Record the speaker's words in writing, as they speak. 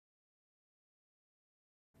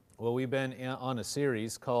Well, we've been on a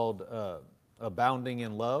series called Abounding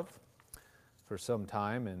in Love for some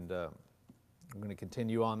time, and we're going to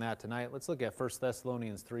continue on that tonight. Let's look at 1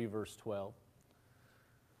 Thessalonians 3, verse 12.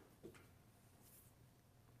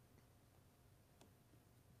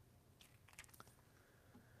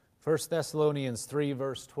 First Thessalonians 3,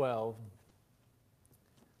 verse 12.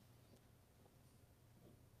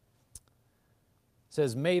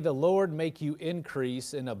 Says, "May the Lord make you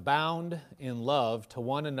increase and abound in love to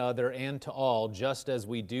one another and to all, just as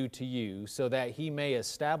we do to you, so that He may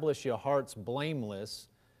establish your hearts blameless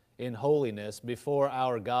in holiness before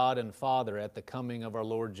our God and Father at the coming of our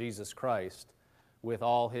Lord Jesus Christ with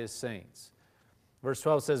all His saints." Verse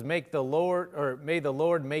 12 says, may the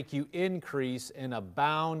Lord make you increase and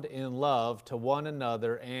abound in love to one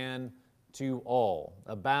another and to all.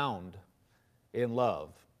 Abound in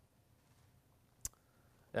love.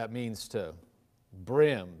 That means to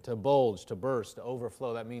brim, to bulge, to burst, to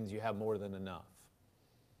overflow. That means you have more than enough.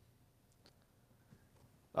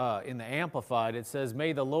 In the Amplified, it says,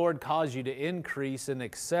 may the Lord cause you to increase and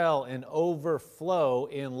excel and overflow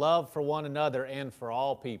in love for one another and for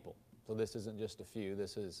all people. So this isn't just a few.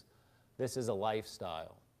 This is a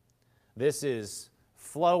lifestyle. This is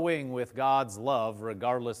flowing with God's love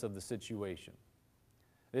regardless of the situation.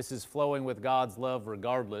 This is flowing with God's love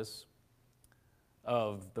regardless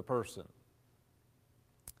of the person.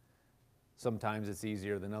 Sometimes it's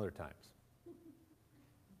easier than other times.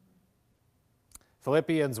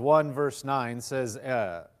 Philippians 1 verse 9 says,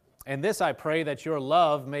 and this I pray, that your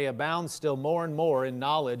love may abound still more and more in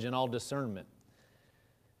knowledge and all discernment.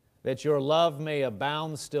 That your love may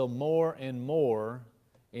abound still more and more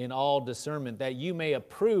in all discernment, that you may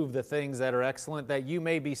approve the things that are excellent, that you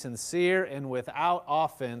may be sincere and without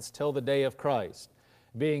offense till the day of Christ,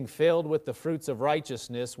 being filled with the fruits of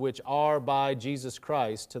righteousness, which are by Jesus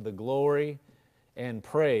Christ, to the glory and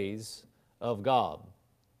praise of God.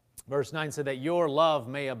 Verse 9 said that your love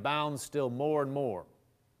may abound still more and more.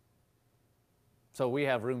 So we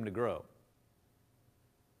have room to grow.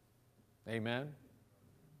 Amen?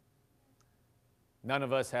 None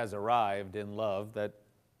of us has arrived in love. That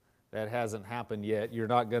hasn't happened yet. You're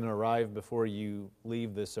not going to arrive before you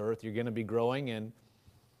leave this earth. You're going to be growing, and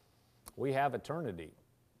we have eternity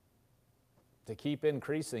to keep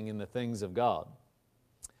increasing in the things of God.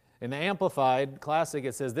 In the Amplified Classic,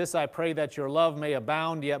 it says, this I pray, that your love may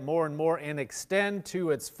abound yet more and more and extend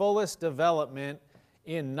to its fullest development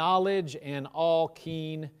in knowledge and all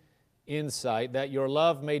keen insight, that your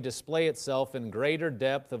love may display itself in greater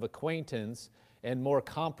depth of acquaintance and more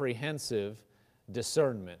comprehensive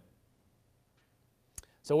discernment.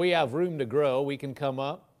 So we have room to grow. We can come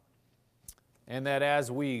up, and that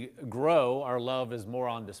as we grow, our love is more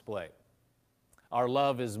on display. Our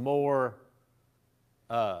love is more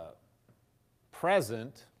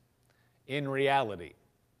present in reality.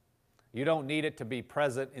 You don't need it to be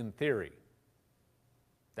present in theory.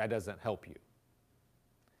 That doesn't help you.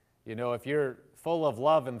 You know, if you're full of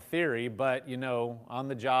love and theory, but, you know, on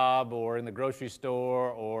the job or in the grocery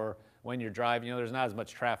store or when you're driving, you know, there's not as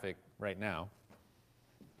much traffic right now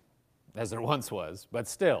as there once was, but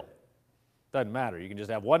still. Doesn't matter. You can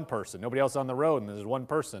just have one person, nobody else on the road, and there's one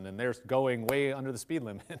person, and they're going way under the speed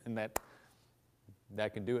limit, and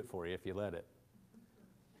that can do it for you if you let it.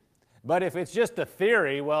 But if it's just a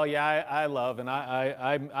theory, well, yeah, I love and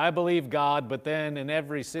I believe God, but then in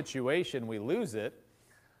every situation we lose it,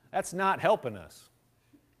 that's not helping us.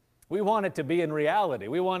 We want it to be in reality.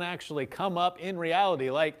 We want to actually come up in reality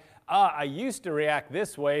like, I used to react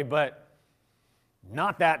this way, but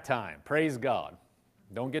not that time. Praise God.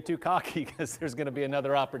 Don't get too cocky because there's going to be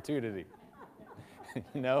another opportunity.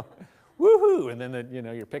 You know, woohoo! And then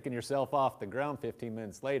you're picking yourself off the ground 15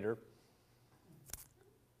 minutes later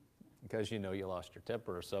because you lost your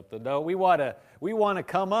temper or something. No, we want to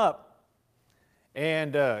come up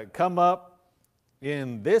and come up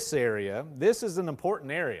in this area. This is an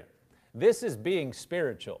important area. This is being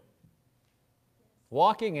spiritual.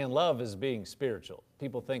 Walking in love is being spiritual.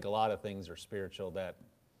 People think a lot of things are spiritual that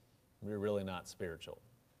we're really not spiritual.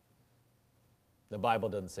 The Bible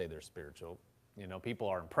doesn't say they're spiritual. You know, people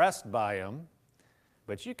are impressed by them,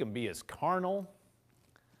 but you can be as carnal,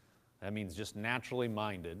 that means just naturally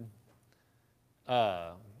minded,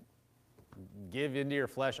 give into your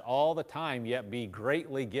flesh all the time, yet be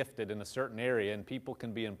greatly gifted in a certain area, and people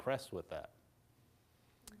can be impressed with that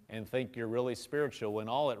and think you're really spiritual when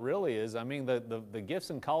all it really is, I mean, the gifts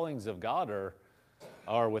and callings of God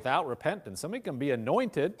are without repentance. Somebody can be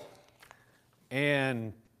anointed,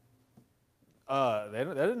 and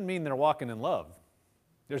that doesn't mean they're walking in love.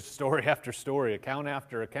 There's story after story, account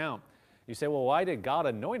after account. You say, well, why did God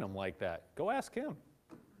anoint them like that? Go ask Him.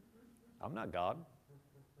 I'm not God.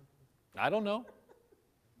 I don't know.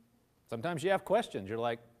 Sometimes you have questions. You're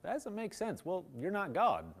like, that doesn't make sense. Well, you're not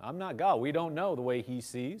God. I'm not God. We don't know the way He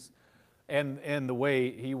sees and the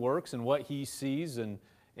way He works and what He sees and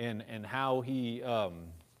how He,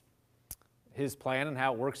 His plan and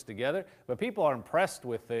how it works together. But people are impressed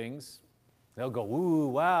with things. They'll go, ooh,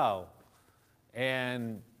 wow.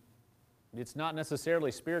 And it's not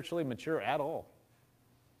necessarily spiritually mature at all.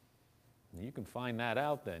 You can find that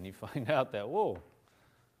out then. You find out that, whoa,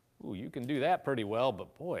 ooh, you can do that pretty well,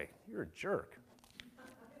 but boy, you're a jerk.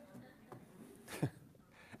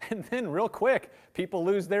 And then real quick, people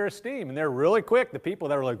lose their esteem. And they're really quick, the people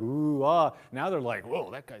that are like, ooh, ah, now they're like, whoa,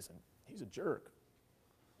 that guy's he's a jerk.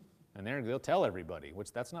 And they'll tell everybody,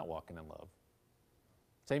 which that's not walking in love.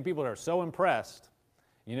 Same people that are so impressed,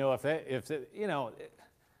 you know, you know, I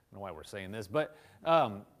don't know why we're saying this, but,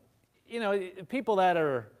 you know, people that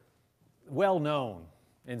are well known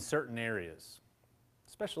in certain areas,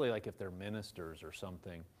 especially like if they're ministers or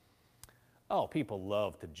something, oh, people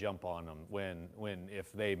love to jump on them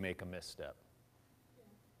if they make a misstep.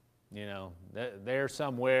 You know, they're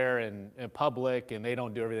somewhere in public and they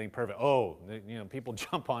don't do everything perfect. Oh, you know, people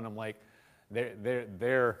jump on them like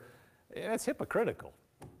that's hypocritical.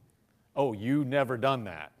 Oh, you never done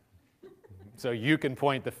that. So you can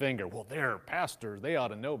point the finger. Well, they're pastors. They ought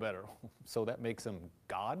to know better. So that makes them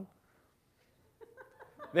God?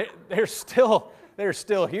 They're still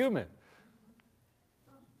human.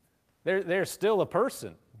 They're still a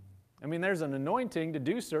person. I mean, there's an anointing to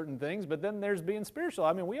do certain things, but then there's being spiritual.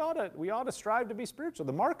 I mean, we ought to strive to be spiritual.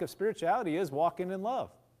 The mark of spirituality is walking in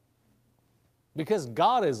love. Because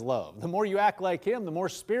God is love. The more you act like Him, the more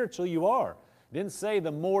spiritual you are. It didn't say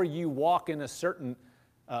the more you walk in a certain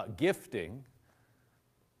gifting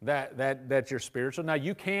that you're spiritual. Now,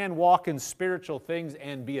 you can walk in spiritual things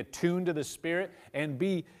and be attuned to the Spirit and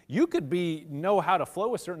you could know how to flow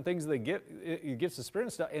with certain things that gifts of Spirit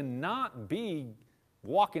and stuff and not be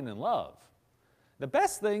walking in love. The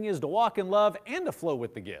best thing is to walk in love and to flow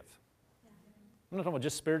with the gift. I'm not talking about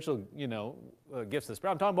just spiritual, you know, gifts of the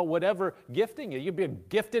Spirit. I'm talking about whatever gifting. You could be a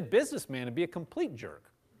gifted businessman and be a complete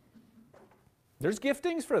jerk. There's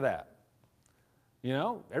giftings for that. You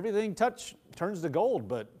know, everything touch turns to gold,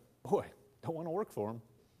 but boy, don't want to work for them.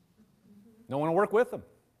 Don't want to work with them.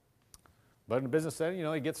 But in a business setting, you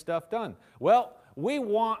know, you get stuff done. Well, we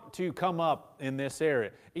want to come up in this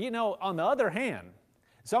area. You know, on the other hand,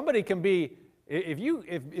 somebody can be,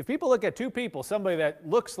 if people look at two people, somebody that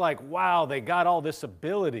looks like, wow, they got all this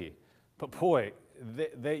ability, but boy,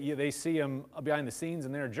 they see them behind the scenes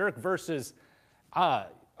and they're a jerk versus,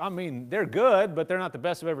 I mean, they're good, but they're not the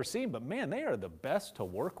best I've ever seen. But man, they are the best to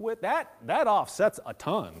work with. That offsets a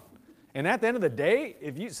ton. And at the end of the day,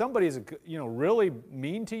 if somebody's really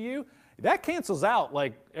mean to you, that cancels out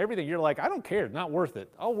like everything. You're like, I don't care, not worth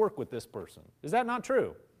it. I'll work with this person. Is that not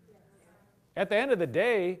true? Yes. At the end of the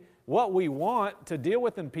day, what we want to deal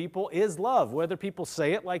with in people is love. Whether people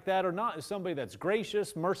say it like that or not, is somebody that's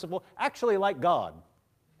gracious, merciful, actually like God,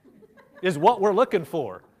 is what we're looking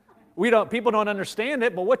for. People don't understand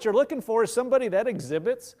it, but what you're looking for is somebody that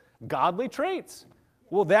exhibits godly traits.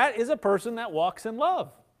 Well, that is a person that walks in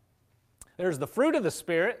love. There's the fruit of the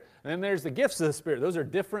Spirit, and then there's the gifts of the Spirit. Those are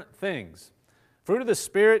different things. Fruit of the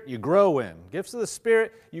Spirit, you grow in. Gifts of the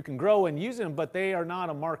Spirit, you can grow in using them, but they are not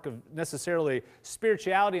a mark of necessarily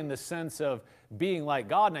spirituality in the sense of being like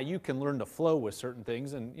God. Now, you can learn to flow with certain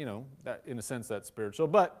things, and, you know, that, in a sense, that's spiritual.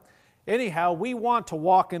 But anyhow, we want to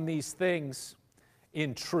walk in these things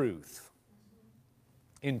in truth.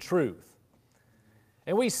 In truth.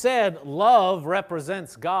 And we said love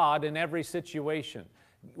represents God in every situation.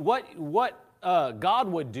 What God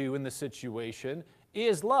would do in the situation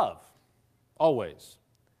is love, always.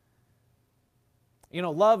 You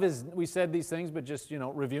know, love is, we said these things, but just,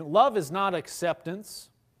 review. Love is not acceptance.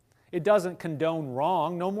 It doesn't condone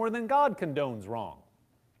wrong, no more than God condones wrong.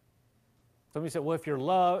 Somebody said, well, if you're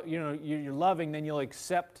loving, then you'll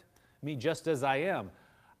accept me just as I am.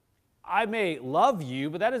 I may love you,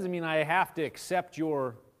 but that doesn't mean I have to accept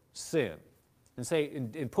your sin and say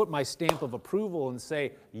and put my stamp of approval and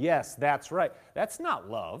say, yes, that's right. That's not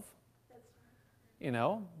love. You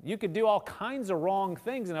know, you could do all kinds of wrong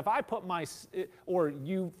things, and if I put or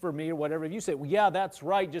you for me or whatever, if you say, well, yeah, that's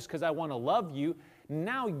right, just because I want to love you,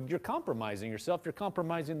 now you're compromising yourself. You're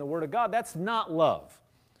compromising the Word of God. That's not love.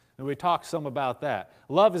 And we talked some about that.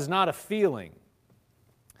 Love is not a feeling.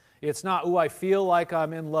 It's not, I feel like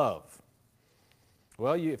I'm in love.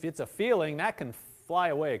 Well, if it's a feeling, that can fly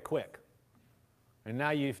away quick. And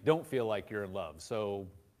now you don't feel like you're in love. So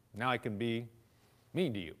now it can be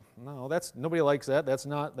mean to you. No, nobody likes that. That's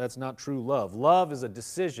not true love. Love is a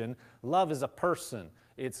decision. Love is a person.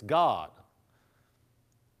 It's God.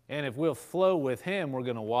 And if we'll flow with Him, we're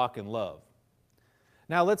going to walk in love.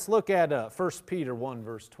 Now let's look at 1 Peter 1,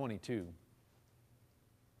 verse 22.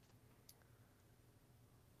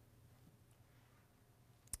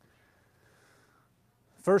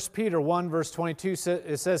 1 Peter 1, verse 22,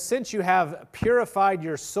 it says, "Since you have purified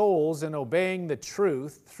your souls in obeying the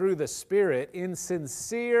truth through the Spirit in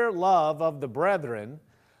sincere love of the brethren,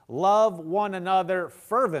 love one another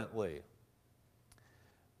fervently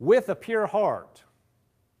with a pure heart,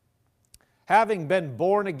 having been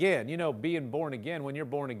born again." You know, being born again, when you're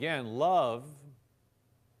born again, love,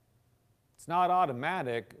 it's not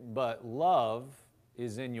automatic, but love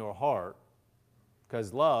is in your heart,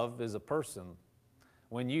 because love is a person.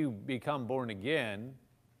 When you become born again,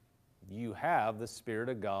 you have the Spirit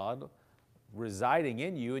of God residing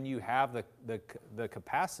in you, and you have the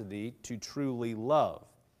capacity to truly love.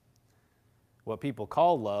 What people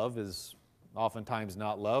call love is oftentimes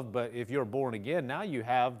not love, but if you're born again, now you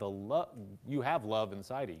have love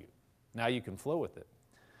inside of you. Now you can flow with it.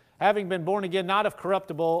 Having been born again, not of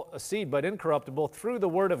corruptible seed, but incorruptible, through the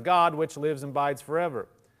Word of God, which lives and abides forever.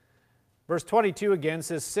 Verse 22 again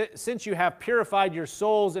says, "Since you have purified your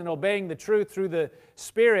souls in obeying the truth through the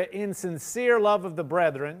Spirit in sincere love of the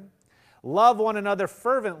brethren, love one another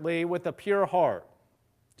fervently with a pure heart."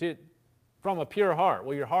 From a pure heart.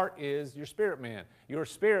 Well, your heart is your spirit man. Your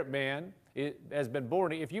spirit man has been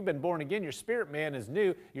born. If you've been born again, your spirit man is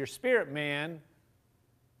new. Your spirit man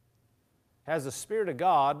has the Spirit of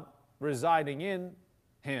God residing in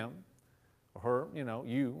him, or her,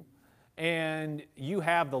 you. And you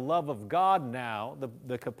have the love of God now,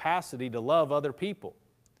 the capacity to love other people.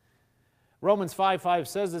 Romans 5:5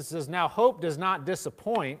 says this, says, "Now hope does not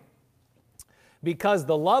disappoint, because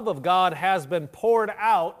the love of God has been poured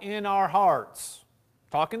out in our hearts."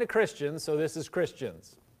 Talking to Christians, so this is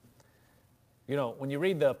Christians. You know, when you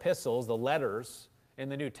read the epistles, the letters in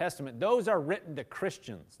the New Testament, those are written to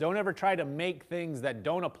Christians. Don't ever try to make things that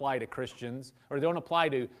don't apply to Christians or don't apply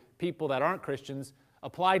to people that aren't Christians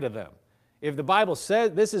apply to them. If the Bible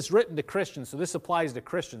says this is written to Christians, so this applies to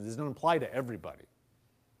Christians, it doesn't apply to everybody.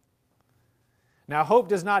 Now, hope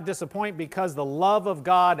does not disappoint, because the love of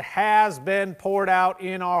God has been poured out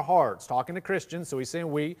in our hearts. Talking to Christians, so he's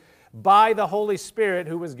saying we, by the Holy Spirit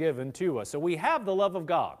who was given to us. So we have the love of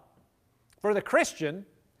God. For the Christian,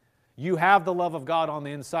 you have the love of God on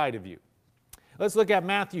the inside of you. Let's look at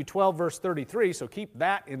Matthew 12, verse 33, so keep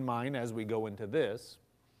that in mind as we go into this.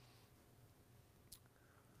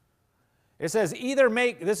 It says,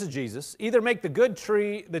 this is Jesus, "either make the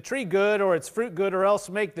tree good or its fruit good, or else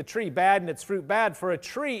make the tree bad and its fruit bad, for a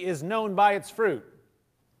tree is known by its fruit."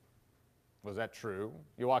 Was that true?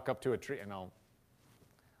 You walk up to a tree,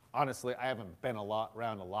 honestly, I haven't been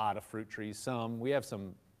around a lot of fruit trees. We have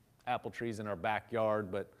some apple trees in our backyard,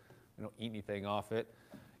 but we don't eat anything off it.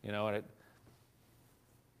 I'm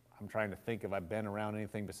trying to think if I've been around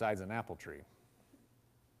anything besides an apple tree.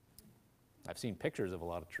 I've seen pictures of a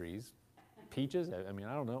lot of trees. Peaches? I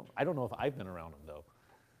don't know. I don't know if I've been around them, though.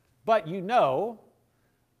 But you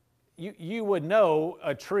would know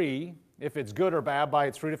a tree, if it's good or bad by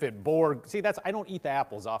its fruit, if it bore. See, I don't eat the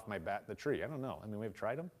apples off the tree. I don't know. We've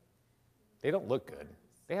tried them. They don't look good.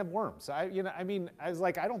 They have worms. I was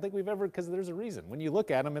like, I don't think we've ever, because there's a reason. When you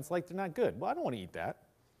look at them, it's like they're not good. Well, I don't want to eat that.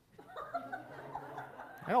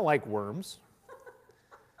 I don't like worms.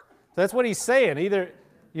 So that's what he's saying. Either,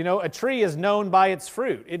 a tree is known by its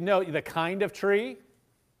fruit. The kind of tree.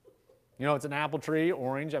 It's an apple tree,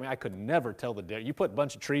 orange. I could never tell the difference. You put a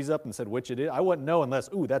bunch of trees up and said which it is. I wouldn't know unless,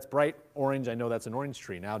 that's bright orange. I know that's an orange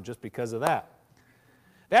tree now just because of that.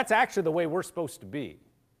 That's actually the way we're supposed to be.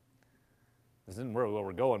 This isn't where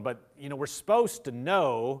we're going, but, we're supposed to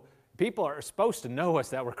know, people are supposed to know us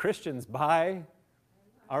that we're Christians by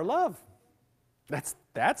our love. That's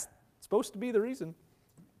supposed to be the reason.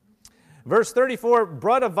 Verse 34,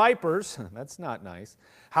 "Brood of vipers," that's not nice.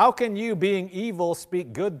 "How can you, being evil,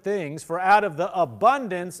 speak good things? For out of the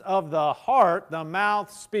abundance of the heart, the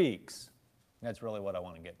mouth speaks." That's really what I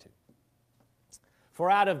want to get to.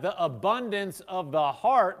 For out of the abundance of the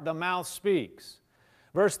heart, the mouth speaks.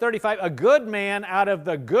 Verse 35, "A good man out of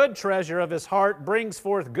the good treasure of his heart brings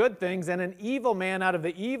forth good things, and an evil man out of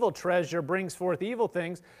the evil treasure brings forth evil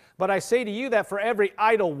things. But I say to you that for every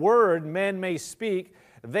idle word men may speak,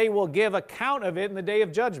 they will give account of it in the day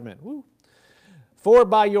of judgment. Woo. For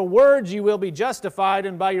by your words you will be justified,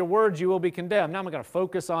 and by your words you will be condemned." Now I'm going to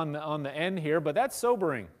focus on the end here, but that's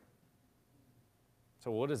sobering.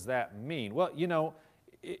 So what does that mean? Well,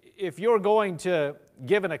 if you're going to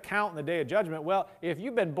give an account in the day of judgment, well, if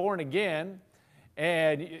you've been born again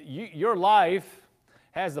and your life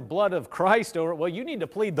has the blood of Christ over it, well, you need to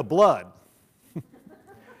plead the blood.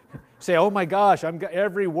 Say, oh my gosh,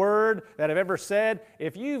 every word that I've ever said.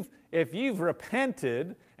 If you've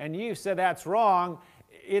repented and you've said that's wrong,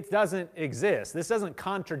 it doesn't exist. This doesn't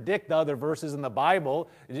contradict the other verses in the Bible.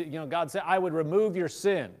 God said, I would remove your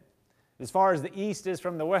sin as far as the east is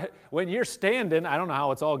from the west. When you're standing, I don't know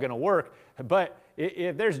how it's all going to work, but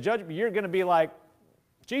if there's judgment, you're going to be like,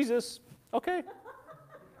 Jesus, okay.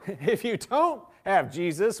 If you don't have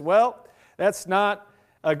Jesus, well, that's not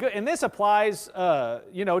good. And this applies, to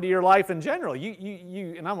your life in general.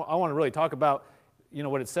 And I want to really talk about,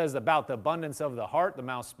 what it says about the abundance of the heart, the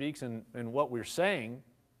mouth speaks, and what we're saying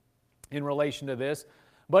in relation to this.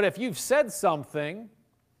 But if you've said something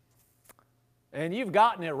and you've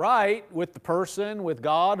gotten it right with the person, with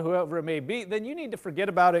God, whoever it may be, then you need to forget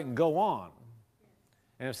about it and go on.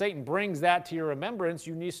 And if Satan brings that to your remembrance,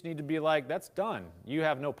 you just need to be like, that's done. You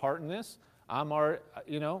have no part in this.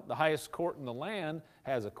 The highest court in the land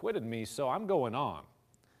has acquitted me, so I'm going on.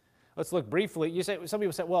 Let's look briefly. Some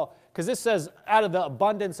people say, well, because this says, out of the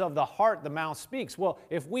abundance of the heart, the mouth speaks. Well,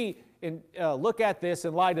 if we look at this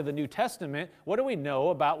in light of the New Testament, what do we know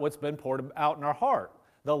about what's been poured out in our heart?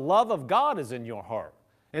 The love of God is in your heart.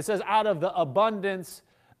 It says, out of the abundance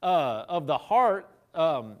of the heart,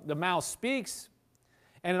 the mouth speaks.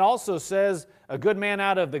 And it also says, a good man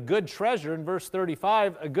out of the good treasure, in verse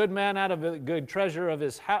 35, a good man out of the good treasure of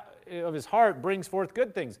his heart brings forth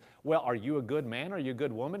good things. Well, are you a good man? Are you a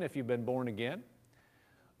good woman if you've been born again?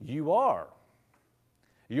 You are.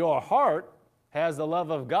 Your heart has the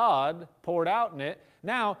love of God poured out in it.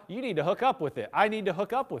 Now, you need to hook up with it. I need to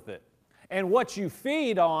hook up with it. And what you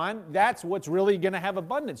feed on, that's what's really going to have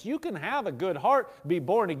abundance. You can have a good heart, be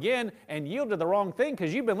born again, and yield to the wrong thing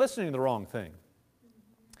because you've been listening to the wrong thing.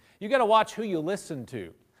 You got to watch who you listen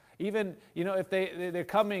to. Even, if they're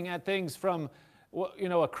coming at things from,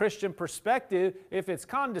 a Christian perspective, if it's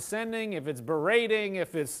condescending, if it's berating,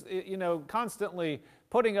 if it's, constantly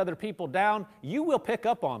putting other people down, you will pick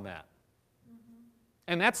up on that.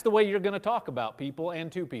 And that's the way you're going to talk about people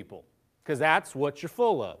and to people, because that's what you're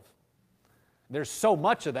full of. There's so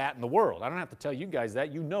much of that in the world. I don't have to tell you guys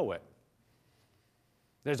that. You know it.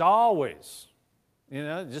 There's always,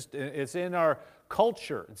 it's in our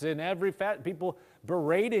culture. It's in every people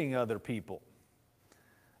berating other people,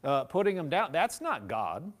 putting them down. That's not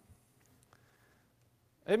God.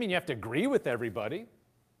 I mean, you have to agree with everybody,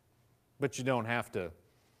 but you don't have to,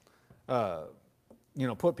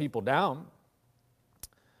 put people down.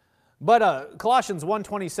 But Colossians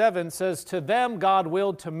 1:27 says, to them God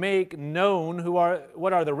willed to make known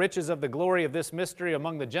what are the riches of the glory of this mystery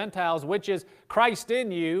among the Gentiles, which is Christ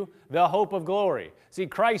in you, the hope of glory. See,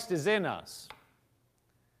 Christ is in us.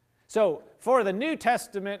 So for the New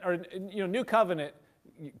Testament, or New Covenant,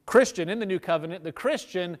 Christian in the New Covenant, the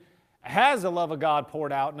Christian has the love of God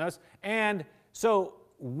poured out in us. And so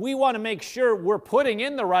we want to make sure we're putting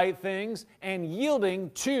in the right things and yielding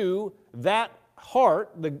to that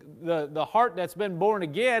heart, the heart that's been born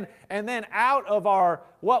again, and then out of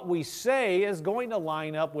what we say is going to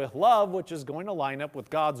line up with love, which is going to line up with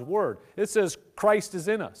God's Word. It says Christ is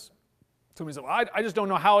in us. Somebody said, well, I just don't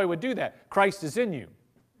know how I would do that. Christ is in you.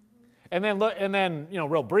 And then,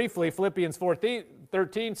 real briefly, Philippians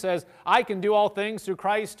 4:13 says, I can do all things through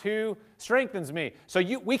Christ who strengthens me. So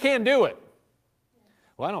we can do it.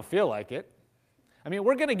 Well, I don't feel like it. I mean,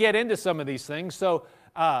 we're going to get into some of these things. So,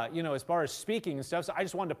 as far as speaking and stuff, so I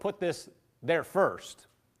just wanted to put this there first.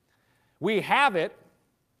 We have it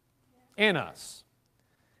in us,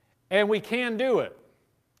 and we can do it.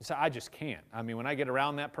 So I just can't. I mean, when I get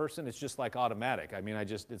around that person, it's just like automatic. I mean,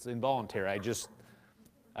 it's involuntary.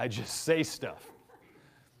 I just say stuff.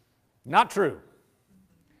 Not true.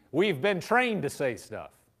 We've been trained to say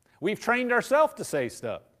stuff. We've trained ourselves to say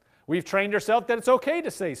stuff. We've trained ourselves that it's okay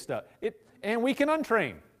to say stuff. And we can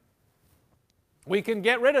untrain. We can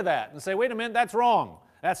get rid of that and say, wait a minute, that's wrong.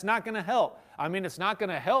 That's not going to help. I mean, it's not going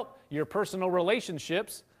to help your personal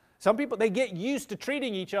relationships. Some people, they get used to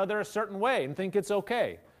treating each other a certain way and think it's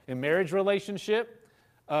okay. In marriage relationship,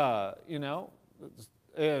 in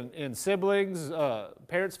siblings,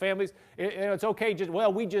 parents, families, it's okay.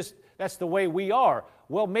 That's the way we are.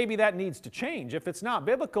 Well, maybe that needs to change. If it's not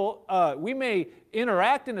biblical, we may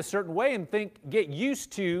interact in a certain way and get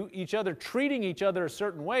used to each other, treating each other a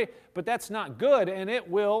certain way, but that's not good, and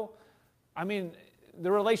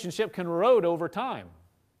the relationship can erode over time.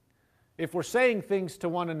 If we're saying things to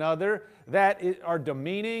one another that are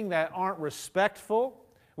demeaning, that aren't respectful,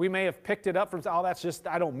 we may have picked it up from,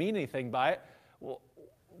 I don't mean anything by it. Well,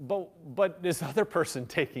 but is other person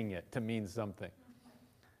taking it to mean something?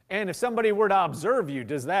 And if somebody were to observe you,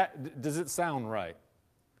 does it sound right?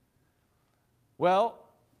 Well,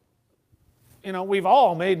 we've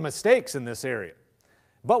all made mistakes in this area,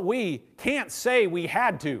 but we can't say we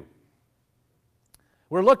had to.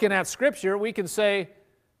 We're looking at Scripture, we can say,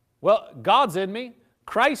 well, God's in me,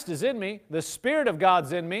 Christ is in me, the Spirit of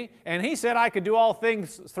God's in me, and He said I could do all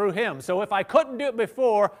things through Him. So if I couldn't do it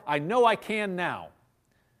before, I know I can now.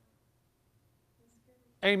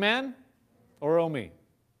 Amen? Or oh me?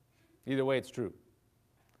 Either way, it's true.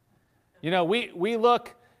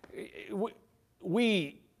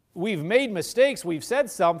 We've made mistakes, we've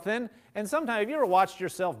said something, and sometimes, have you ever watched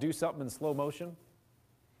yourself do something in slow motion?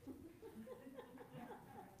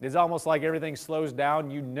 It's almost like everything slows down.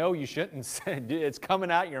 You know you shouldn't say it. It's coming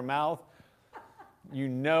out your mouth. You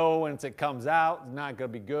know once it comes out, it's not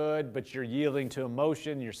going to be good, but you're yielding to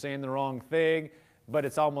emotion. You're saying the wrong thing, but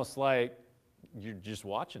it's almost like you're just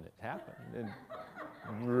watching it happen. And,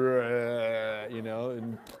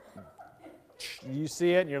 and you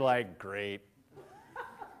see it and you're like, great.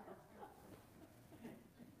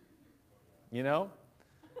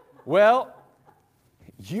 Well,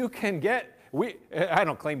 you can get... I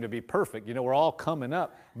don't claim to be perfect, we're all coming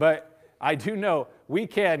up, but I do know we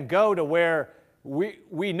can go to where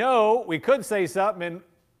we know we could say something and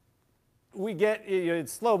we get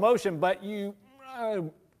it's slow motion, but you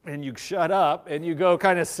shut up and you go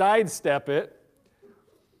kind of sidestep it,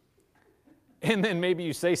 and then maybe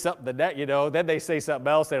you say something then they say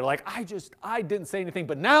something else, they're like, I didn't say anything,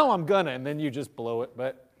 but now I'm gonna, and then you just blow it.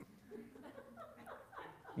 But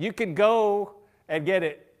you can go and get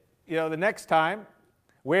it the next time,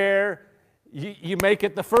 where you make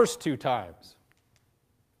it the first 2 times.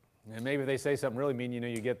 And maybe if they say something really mean,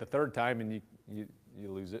 you get the 3rd time and you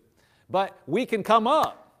lose it. But we can come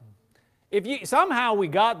up. If somehow we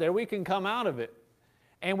got there, we can come out of it.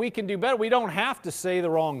 And we can do better. We don't have to say the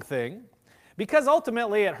wrong thing, because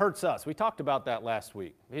ultimately it hurts us. We talked about that last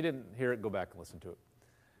week. If you didn't hear it, go back and listen to it.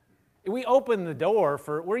 We open the door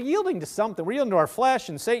we're yielding to something. We're yielding to our flesh,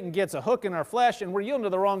 and Satan gets a hook in our flesh, and we're yielding to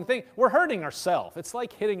the wrong thing. We're hurting ourselves. It's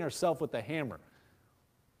like hitting ourselves with a hammer.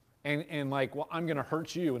 And like, well, I'm going to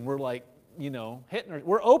hurt you. And we're like,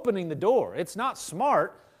 we're opening the door. It's not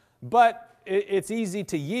smart, but it's easy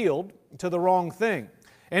to yield to the wrong thing.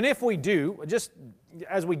 And if we do, just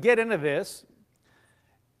as we get into this,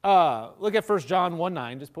 look at 1 John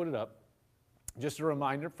 1:9. Just put it up. Just a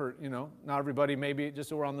reminder for, not everybody, maybe just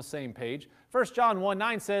so we're on the same page. 1 John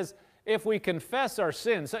 1:9 says, if we confess our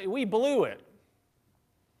sins, so we blew it.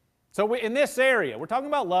 So in this area, we're talking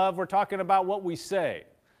about love, we're talking about what we say.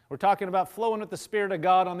 We're talking about flowing with the Spirit of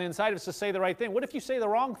God on the inside of us to say the right thing. What if you say the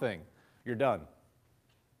wrong thing? You're done.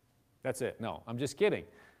 That's it. No, I'm just kidding.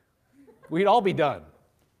 We'd all be done.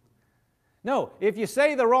 No, if you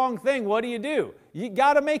say the wrong thing, what do? You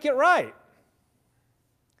got to make it right.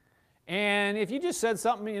 And if you just said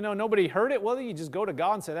something, nobody heard it, well, you just go to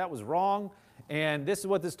God and say that was wrong. And this is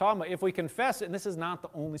what this is talking about. If we confess it, and this is not the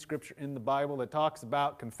only scripture in the Bible that talks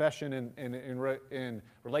about confession in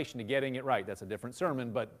relation to getting it right. That's a different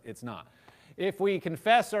sermon, but it's not. If we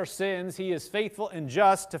confess our sins, He is faithful and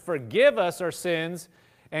just to forgive us our sins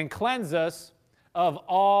and cleanse us of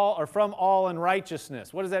all or from all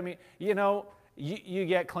unrighteousness. What does that mean? You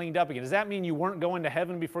get cleaned up again. Does that mean you weren't going to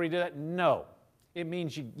heaven before you did that? No. It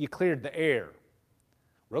means you cleared the air.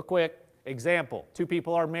 Real quick, example, 2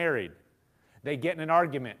 people are married. They get in an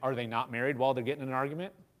argument. Are they not married while they're getting in an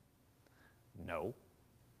argument? No.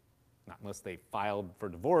 Not unless they filed for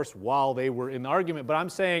divorce while they were in the argument. But I'm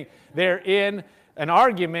saying they're in an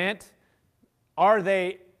argument. Are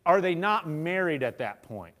they not married at that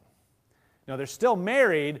point? No, they're still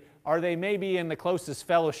married. Are they maybe in the closest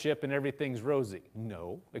fellowship and everything's rosy?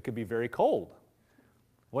 No, it could be very cold.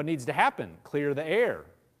 What needs to happen? Clear the air.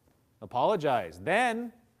 Apologize.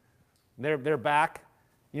 Then they're back,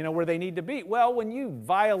 where they need to be. Well, when you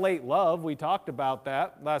violate love, we talked about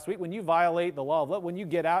that last week. When you violate the law of love, when you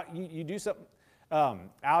get out, you do something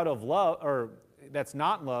out of love, or that's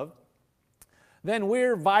not love, then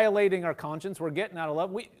we're violating our conscience. We're getting out of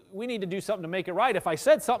love. We need to do something to make it right. If I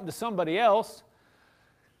said something to somebody else,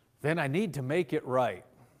 then I need to make it right.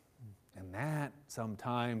 And that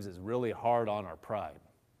sometimes is really hard on our pride.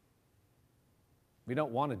 We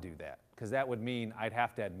don't want to do that, because that would mean I'd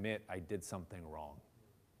have to admit I did something wrong.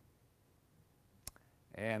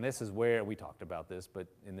 And this is where, we talked about this, but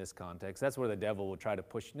in this context, that's where the devil will try to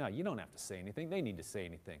push, no, you don't have to say anything. They need to say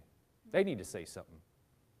anything. They need to say something.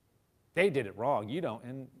 They did it wrong. You don't.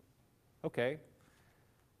 And okay,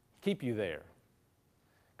 keep you there.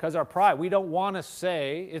 Because our pride, we don't want to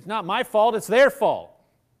say, it's not my fault, it's their fault.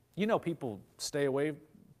 You know, people stay away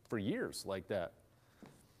for years like that.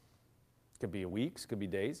 Could be weeks, could be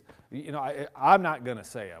days. You know, I'm not going to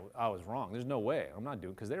say I was wrong. There's no way. I'm not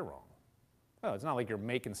doing it because they're wrong. No, it's not like you're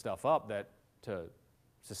making stuff up that to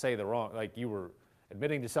say the wrong, like you were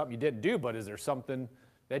admitting to something you didn't do, but is there something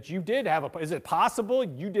that you did have is it possible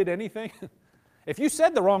you did anything? If you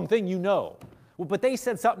said the wrong thing, you know. Well, but they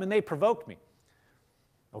said something and they provoked me.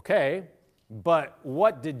 Okay, but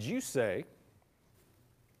what did you say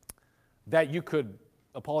that you could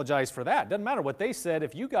apologize for that? Doesn't matter what they said.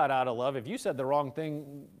 If you got out of love, if you said the wrong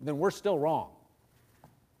thing, then we're still wrong.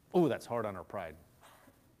 Oh, that's hard on our pride.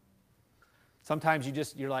 Sometimes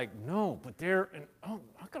you're like, no, but I'm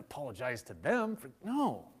not going to apologize to them.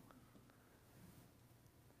 No.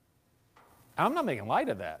 I'm not making light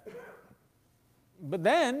of that. But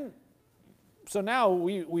then, so now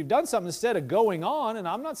we've done something instead of going on, and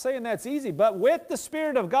I'm not saying that's easy, but with the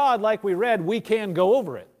Spirit of God, like we read, we can go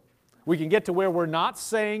over it. We can get to where we're not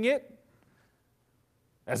saying it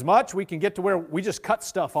as much. We can get to where we just cut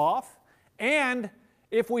stuff off. And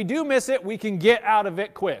if we do miss it, we can get out of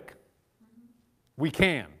it quick. We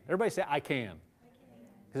can. Everybody say, I can.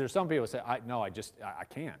 Because there's some people who say, I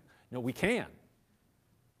can't. No, we can.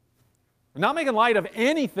 We're not making light of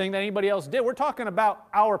anything that anybody else did. We're talking about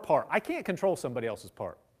our part. I can't control somebody else's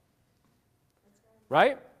part.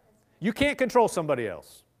 Right? You can't control somebody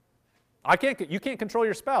else. You can't control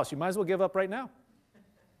your spouse. You might as well give up right now.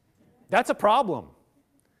 That's a problem.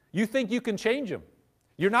 You think you can change them.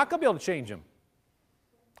 You're not going to be able to change them.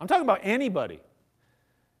 I'm talking about anybody.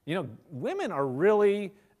 You know, women are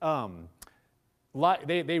really, young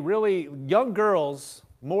girls,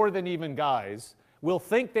 more than even guys, will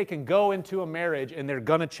think they can go into a marriage and they're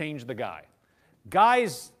going to change the guy.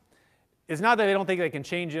 Guys, it's not that they don't think they can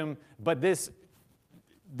change him, but this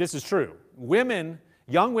is true.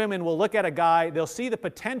 Young women will look at a guy, they'll see the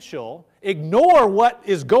potential, ignore what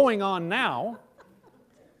is going on now,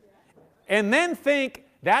 and then think,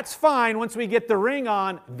 that's fine, once we get the ring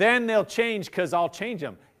on, then they'll change because I'll change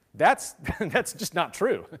them. That's just not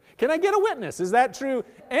true. Can I get a witness? Is that true?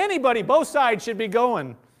 Anybody, both sides should be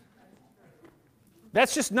going.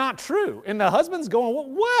 That's just not true. And the husband's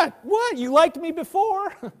going, what? What? You liked me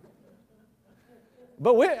before?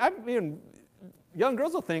 But young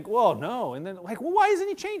girls will think, well, no. And then like, well, why isn't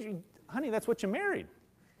he changing? Honey, that's what you married.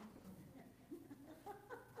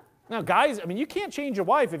 Now, guys, you can't change your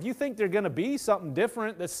wife if you think they're going to be something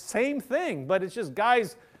different, the same thing. But it's just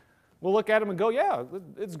guys will look at them and go, yeah,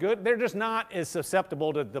 it's good. They're just not as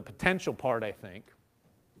susceptible to the potential part, I think,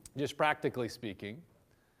 just practically speaking.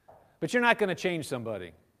 But you're not going to change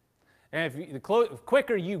somebody. And the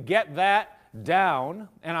quicker you get that down,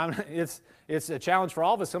 and it's a challenge for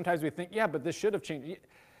all of us. Sometimes we think, yeah, but this should have changed.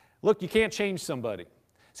 Look, you can't change somebody.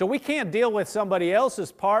 So we can't deal with somebody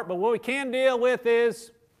else's part, but what we can deal with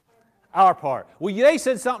is our part. Well, they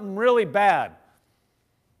said something really bad.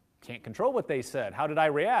 Can't control what they said. How did I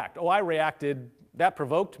react? Oh, I reacted, that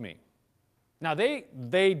provoked me. Now,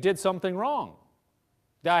 they did something wrong.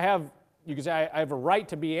 You can say, I have a right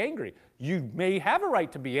to be angry. You may have a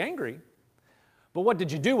right to be angry, but what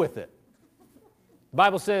did you do with it? The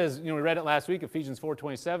Bible says, we read it last week, Ephesians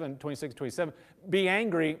 4:26-27, be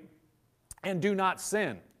angry and do not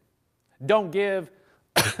sin. Don't give,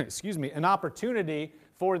 an opportunity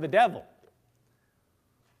for the devil.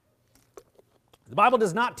 The Bible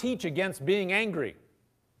does not teach against being angry.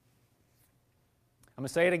 I'm going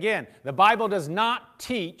to say it again. The Bible does not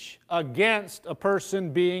teach against a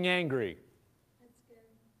person being angry. That's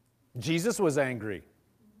good. Jesus was angry,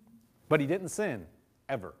 but he didn't sin,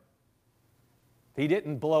 ever. He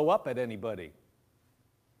didn't blow up at anybody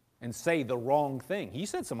and say the wrong thing. He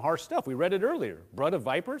said some harsh stuff. We read it earlier. Blood of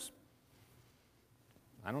vipers.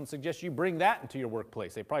 I don't suggest you bring that into your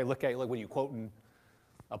workplace. They probably look at you like when you're quoting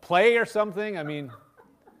a play or something.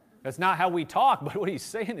 That's not how we talk, but what he's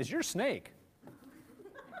saying is, you're a snake.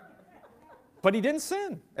 But he didn't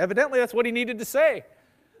sin. Evidently, that's what he needed to say.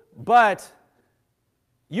 But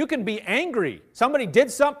you can be angry. Somebody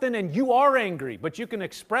did something and you are angry, but you can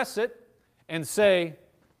express it and say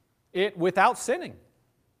it without sinning.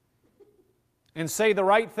 And say the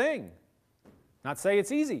right thing. Not say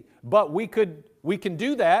it's easy, but we can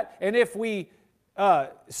do that. And if we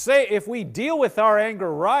deal with our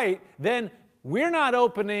anger right, then we're not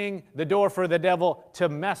opening the door for the devil to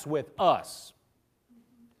mess with us.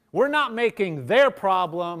 We're not making their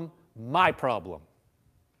problem my problem.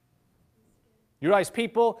 You realize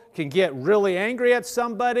people can get really angry at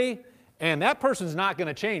somebody, and that person's not going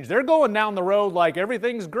to change. They're going down the road like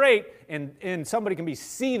everything's great, and somebody can be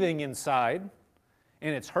seething inside,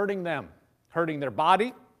 and it's hurting them, hurting their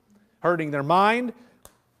body, hurting their mind,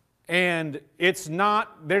 And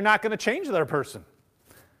they're not going to change their person.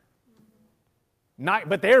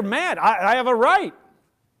 But they're mad. I have a right.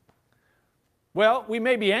 Well, we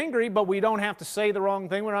may be angry, but we don't have to say the wrong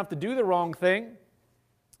thing. We don't have to do the wrong thing.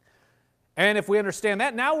 And if we understand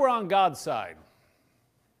that, now we're on God's side.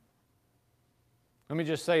 Let me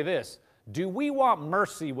just say this. Do we want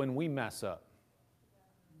mercy when we mess up?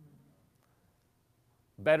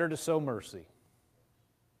 Better to sow mercy.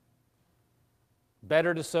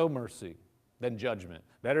 Better to sow mercy than judgment.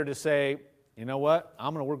 Better to say, you know what?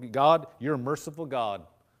 I'm going to work with God. You're a merciful God.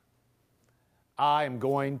 I am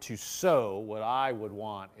going to sow what I would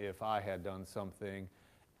want if I had done something.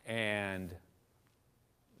 And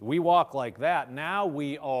we walk like that. Now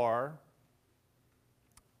we are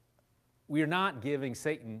not giving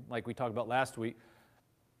Satan, like we talked about last week,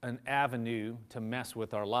 an avenue to mess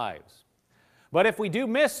with our lives. But if we do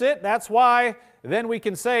miss it, that's why then we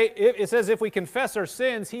can say, it says if we confess our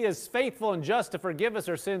sins, He is faithful and just to forgive us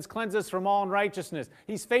our sins, cleanse us from all unrighteousness.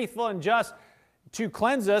 He's faithful and just to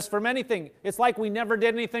cleanse us from anything. It's like we never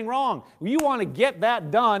did anything wrong. You want to get that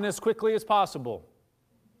done as quickly as possible.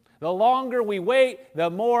 The longer we wait, the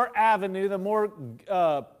more avenue, the more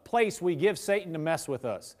place we give Satan to mess with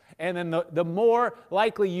us. And then the more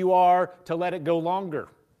likely you are to let it go longer.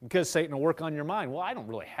 Because Satan will work on your mind. Well, I don't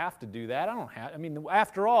really have to do that.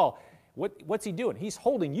 After all, what's he doing? He's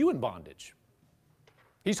holding you in bondage.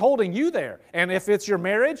 He's holding you there. And if it's your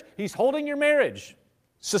marriage, he's holding your marriage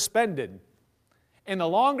suspended. And the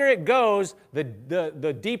longer it goes,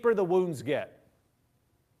 the deeper the wounds get.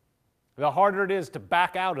 The harder it is to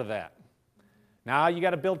back out of that. Now you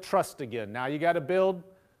got to build trust again. Now you got to build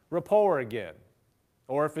rapport again.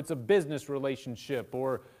 Or if it's a business relationship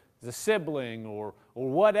or the sibling or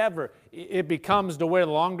whatever, it becomes to where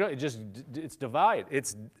the longer it's divided.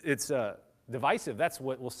 It's divisive. That's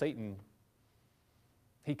what Satan,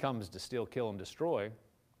 he comes to steal, kill, and destroy.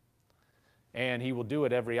 And he will do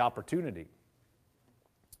it every opportunity.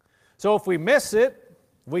 So if we miss it,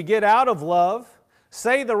 we get out of love,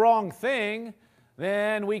 say the wrong thing,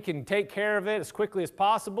 then we can take care of it as quickly as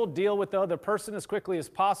possible, deal with the other person as quickly as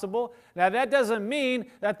possible. Now that doesn't mean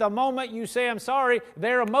that the moment you say I'm sorry,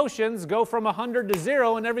 their emotions go from 100 to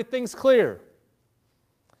 0 and everything's clear.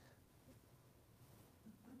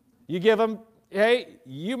 You give them, hey,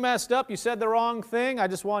 you messed up, you said the wrong thing, I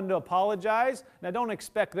just wanted to apologize. Now don't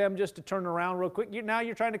expect them just to turn around real quick. Now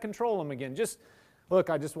you're trying to control them again. Look,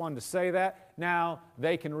 I just wanted to say that. Now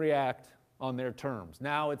they can react on their terms.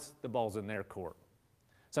 Now the ball's in their court.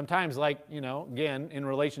 Sometimes, again, in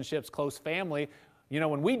relationships, close family,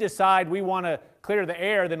 when we decide we want to clear the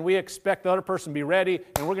air, then we expect the other person to be ready,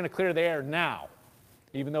 and we're going to clear the air now,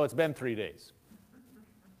 even though it's been 3 days.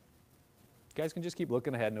 You guys can just keep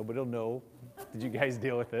looking ahead. Nobody will know. Did you guys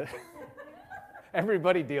deal with it?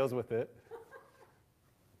 Everybody deals with it.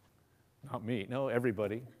 Not me. No,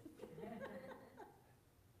 everybody.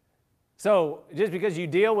 So just because you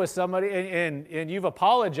deal with somebody and you've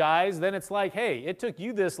apologized, then it's like, hey, it took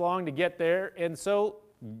you this long to get there, and so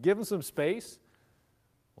give them some space.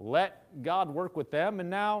 Let God work with them, and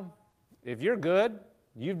now if you're good,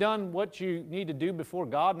 you've done what you need to do before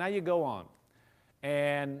God, now you go on.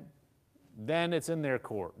 And then it's in their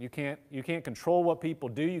court. You can't control what people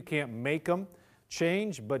do. You can't make them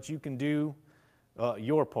change, but you can do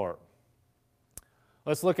your part.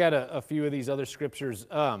 Let's look at a few of these other scriptures.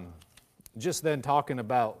 Just then talking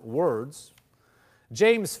about words.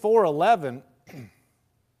 James 4:11.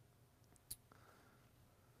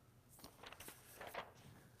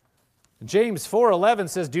 James 4:11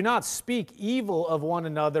 says, "Do not speak evil of one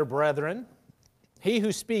another, brethren. He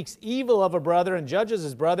who speaks evil of a brother and judges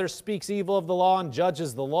his brother speaks evil of the law and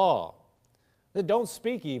judges the law." Don't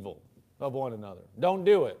speak evil of one another. Don't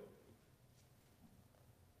do it.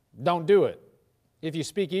 Don't do it. If you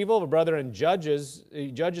speak evil of a brother and judges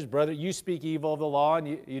brother, you speak evil of the law and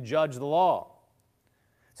you judge the law.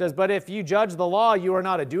 It says, "But if you judge the law, you are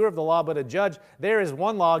not a doer of the law, but a judge. There is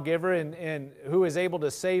one lawgiver and who is able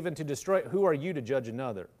to save and to destroy. Who are you to judge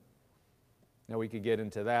another?" Now we could get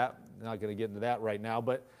into that. I'm not going to get into that right now,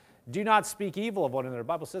 but do not speak evil of one another. The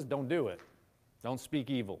Bible says don't do it. Don't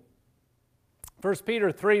speak evil. 1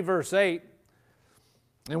 Peter 3, verse 8,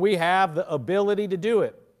 and we have the ability to do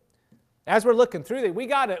it. As we're looking through that, we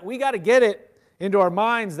got to get it into our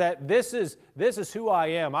minds that this is who I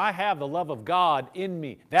am. I have the love of God in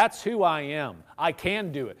me. That's who I am. I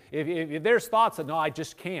can do it. If there's thoughts that, no, I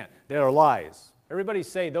just can't, they are lies. Everybody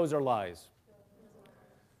say those are lies.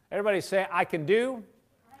 Everybody say, I can do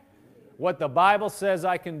what the Bible says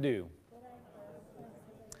I can do.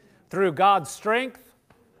 Through God's strength,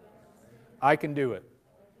 I can do it.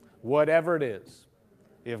 Whatever it is.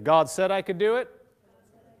 If God said I could do it,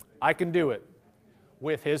 I can do it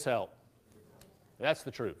with His help. That's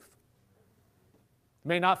the truth. It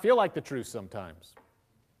may not feel like the truth sometimes.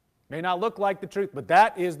 It may not look like the truth, but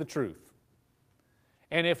that is the truth.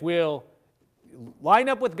 And if we'll line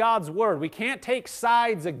up with God's Word, we can't take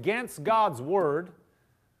sides against God's Word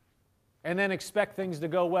and then expect things to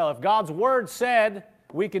go well. If God's Word said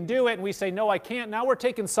we can do it and we say, no, I can't, now we're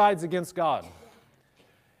taking sides against God.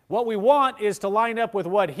 What we want is to line up with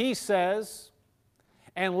what He says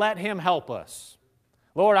and let Him help us.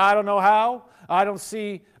 Lord, I don't know how, I don't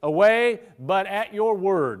see a way, but at Your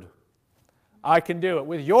Word, I can do it.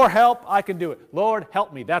 With Your help, I can do it. Lord,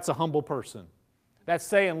 help me. That's a humble person. That's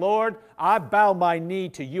saying, Lord, I bow my knee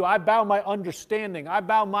to You. I bow my understanding. I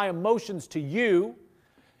bow my emotions to You.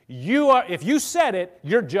 If You said it,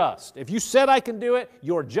 You're just. If You said I can do it,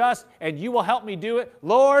 You're just, and You will help me do it.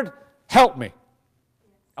 Lord, help me.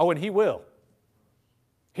 Oh, and He will.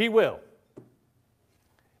 He will.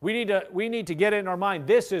 We need to get it in our mind,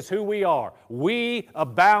 this is who we are. We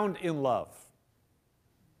abound in love.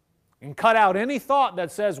 And cut out any thought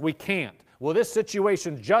that says we can't. Well, this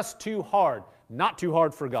situation's just too hard. Not too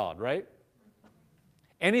hard for God, right?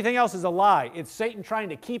 Anything else is a lie. It's Satan trying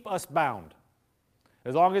to keep us bound.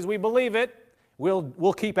 As long as we believe it,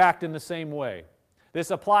 we'll keep acting the same way. This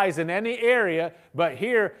applies in any area, but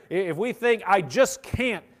here, if we think I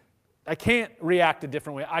can't react a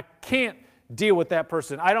different way, I can't deal with that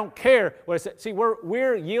person, I don't care what I say. See,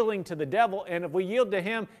 we're yielding to the devil, and if we yield to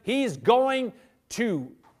him, he's going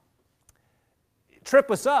to trip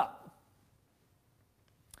us up.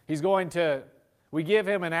 We give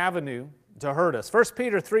him an avenue to hurt us. 1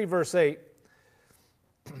 Peter 3, verse 8.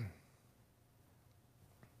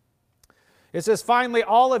 It says, finally,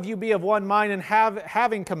 all of you be of one mind and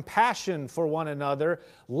having compassion for one another.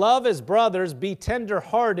 Love as brothers, be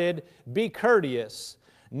tender-hearted, be courteous,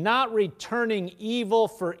 not returning evil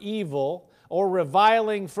for evil or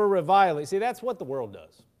reviling for reviling. See, that's what the world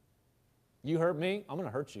does. You hurt me, I'm going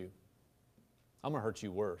to hurt you. I'm going to hurt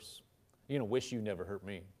you worse. You're going to wish you never hurt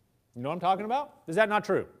me. You know what I'm talking about? Is that not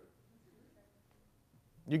true?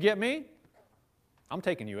 You get me? I'm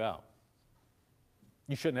taking you out.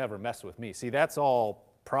 You shouldn't ever mess with me. See, that's all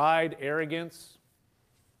pride, arrogance.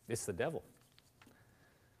 It's the devil.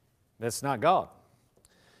 That's not God.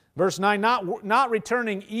 Verse 9, not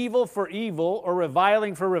returning evil for evil or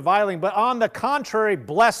reviling for reviling, but on the contrary,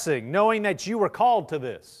 blessing, knowing that you were called to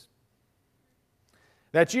this,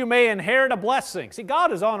 that you may inherit a blessing. See,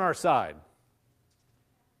 God is on our side.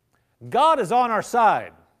 God is on our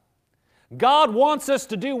side. God wants us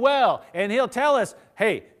to do well, and He'll tell us,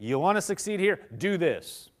 hey, you want to succeed here? Do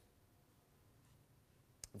this.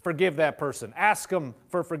 Forgive that person. Ask them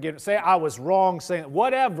for forgiveness. Say, I was wrong saying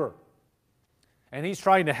whatever. And He's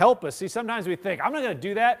trying to help us. See, sometimes we think, I'm not going to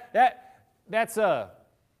do that.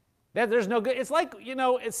 There's no good. It's like,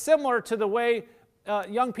 it's similar to the way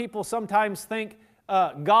young people sometimes think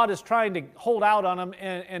God is trying to hold out on them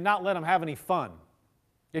and not let them have any fun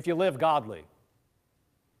if you live godly.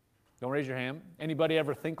 Don't raise your hand. Anybody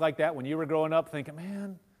ever think like that when you were growing up, thinking,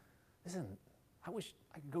 man, I wish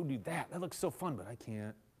I could go do that. That looks so fun, but I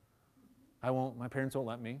can't. I won't. My parents won't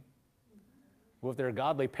let me. Well, if they're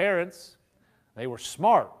godly parents, they were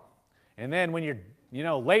smart. And then when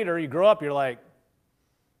later you grow up, you're like,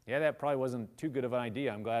 yeah, that probably wasn't too good of an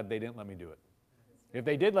idea. I'm glad they didn't let me do it. If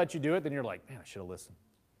they did let you do it, then you're like, man, I should have listened.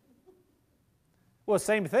 Well,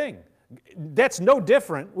 same thing. That's no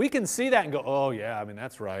different. We can see that and go, oh, yeah,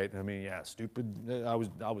 that's right. Yeah, stupid. I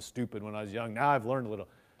was stupid when I was young. Now I've learned a little.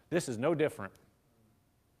 This is no different.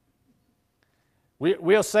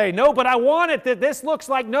 We'll say, no, but I want it. This looks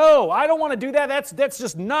like no. I don't want to do that. That's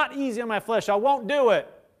just not easy on my flesh. I won't do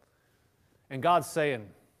it. And God's saying,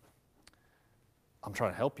 I'm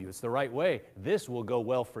trying to help you. It's the right way. This will go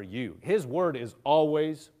well for you. His word is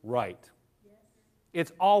always right.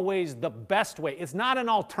 It's always the best way. It's not an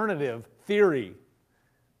alternative theory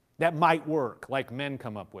that might work like men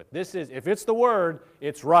come up with. If it's the Word,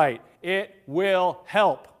 it's right. It will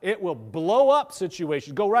help. It will blow up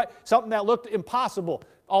situations. Go right. Something that looked impossible,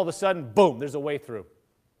 all of a sudden, boom, there's a way through.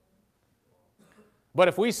 But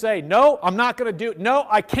if we say, no, I'm not going to do it. No,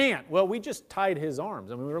 I can't. Well, we just tied his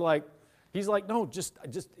arms. He's like, no, just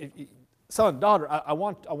son, daughter, I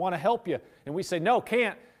want to help you. And we say, no,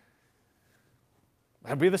 can't.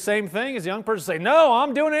 That'd be the same thing as a young person say, no,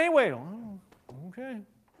 I'm doing it anyway. Oh, okay.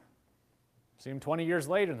 See them 20 years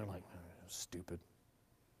later, and they're like, stupid.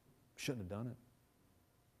 Shouldn't have done it.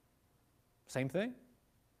 Same thing.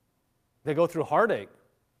 They go through heartache.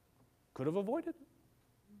 Could have avoided it.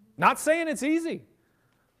 Not saying it's easy,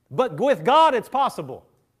 but with God it's possible.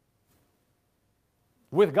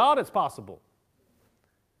 With God, it's possible.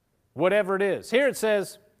 Whatever it is. Here it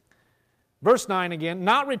says, verse 9 again,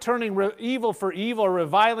 not returning evil for evil or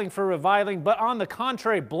reviling for reviling, but on the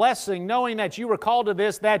contrary, blessing, knowing that you were called to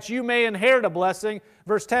this, that you may inherit a blessing.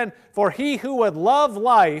 Verse 10, for he who would love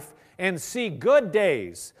life and see good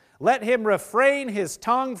days, let him refrain his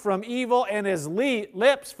tongue from evil and his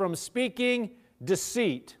lips from speaking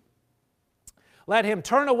deceit. Let him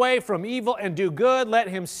turn away from evil and do good. Let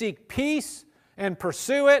him seek peace and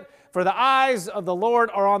pursue it. For the eyes of the Lord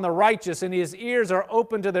are on the righteous, and His ears are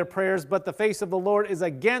open to their prayers, but the face of the Lord is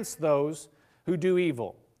against those who do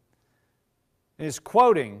evil. And he's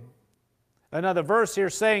quoting another verse here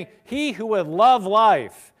saying, he who would love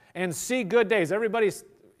life and see good days. Everybody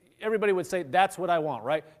would say, that's what I want,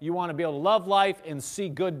 right? You want to be able to love life and see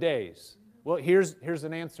good days. Well, here's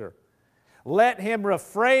an answer. Let him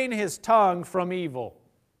refrain his tongue from evil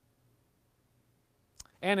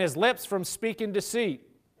and his lips from speaking deceit.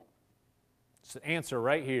 It's the answer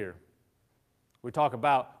right here. We talk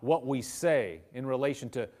about what we say in relation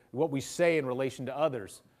to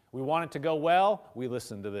others. We want it to go well, we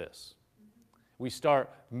listen to this.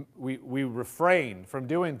 We refrain from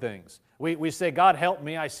doing things. We say, God help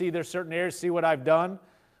me, I see there's certain areas, see what I've done.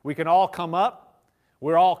 We can all come up.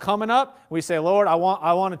 We're all coming up. We say, Lord, I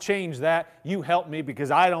want to change that. You help me because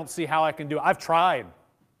I don't see how I can do it. I've tried.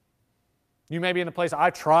 You may be in a place,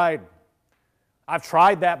 I've tried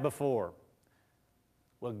that before.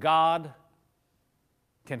 Well, God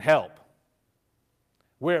can help.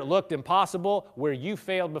 Where it looked impossible, where you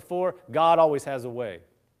failed before, God always has a way.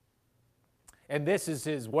 And this is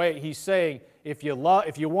His way. He's saying, if you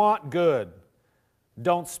want good,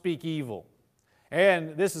 don't speak evil.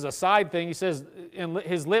 And this is a side thing. He says, in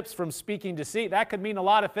his lips from speaking deceit. That could mean a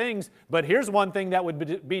lot of things, but here's one thing that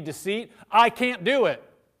would be deceit. I can't do it.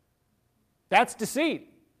 That's deceit.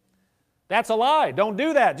 That's a lie. Don't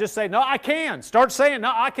do that. Just say, no, I can. Start saying,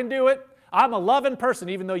 no, I can do it. I'm a loving person,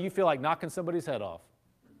 even though you feel like knocking somebody's head off.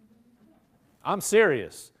 I'm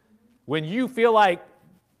serious. When you feel like,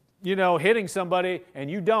 hitting somebody and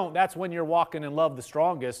you don't, that's when you're walking in love the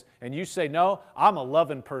strongest. And you say, no, I'm a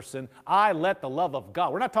loving person. I let the love of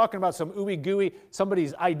God. We're not talking about some ooey gooey,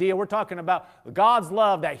 somebody's idea. We're talking about God's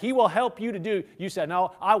love that He will help you to do. You say,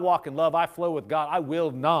 no, I walk in love. I flow with God. I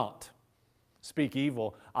will not speak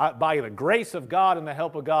evil. By the grace of God and the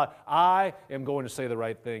help of God, I am going to say the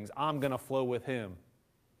right things. I'm going to flow with Him.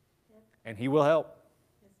 Yep. And He will help.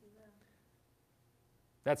 Yes, He will.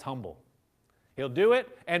 That's humble. He'll do it,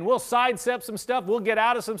 and we'll sidestep some stuff. We'll get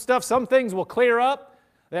out of some stuff. Some things will clear up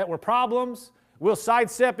that were problems. We'll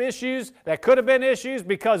sidestep issues that could have been issues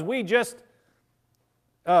because we just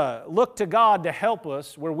looked to God to help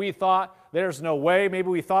us where we thought there's no way. Maybe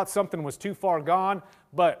we thought something was too far gone,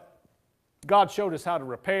 but God showed us how to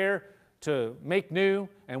repair, to make new,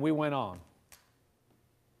 and we went on.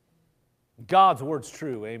 God's Word's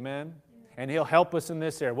true, amen? And He'll help us in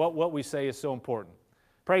this area. What we say is so important.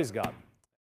 Praise God.